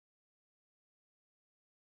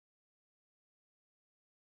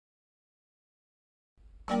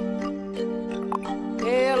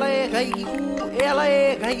Ela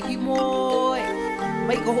e gai moe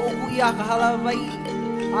mai ko hoku ia ka hala vai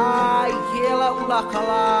ai ke ela ula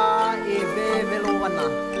kala e vevelo wana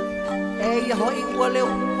e ia hoi uale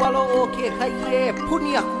ualo o ke kai e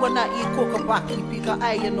puni aku ana i ko ka paki pika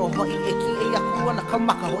ai no hoi e ki e aku ana ka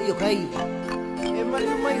maka hoi o kai e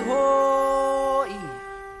mai hoi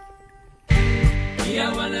ia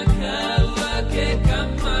wana kaua ke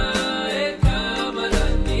kama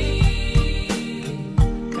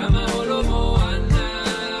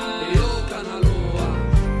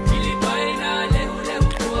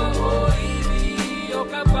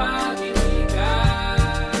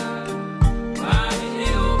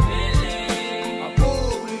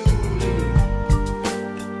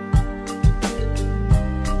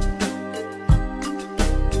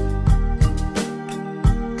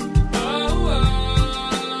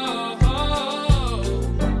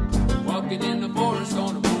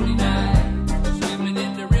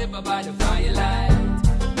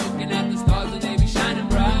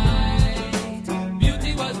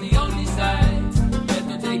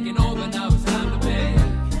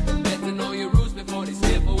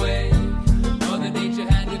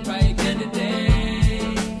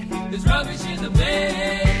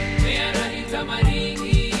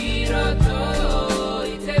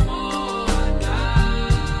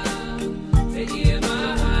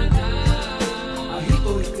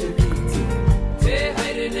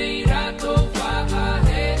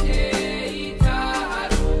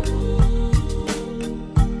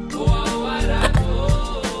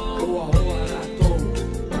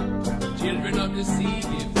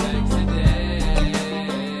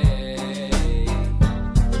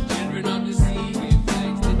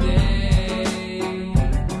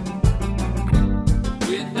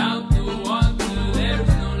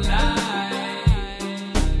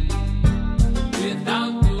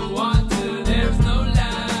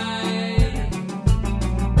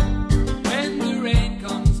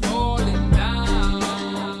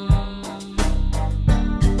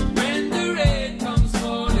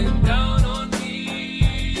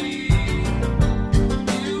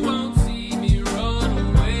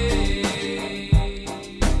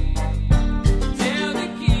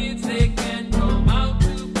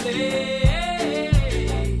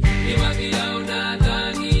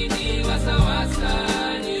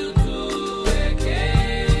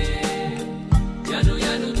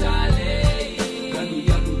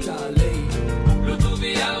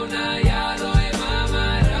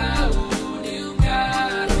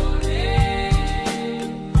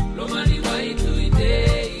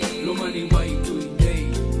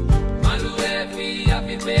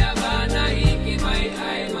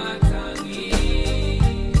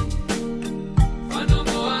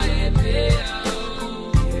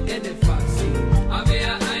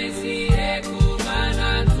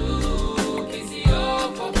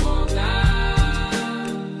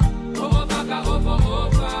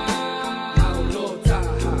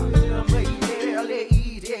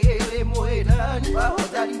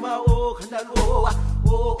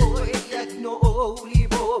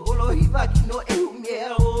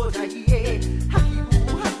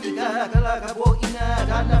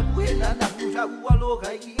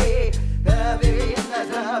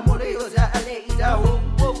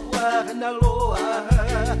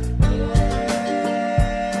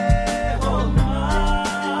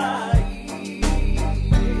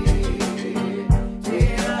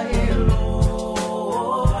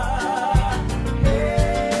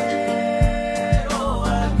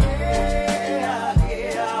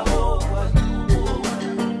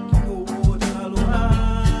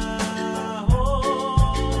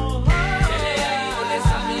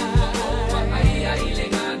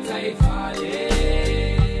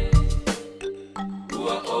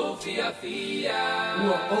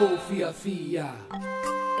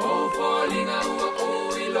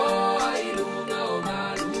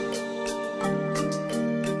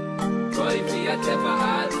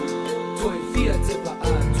Toi fia te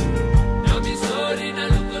paatu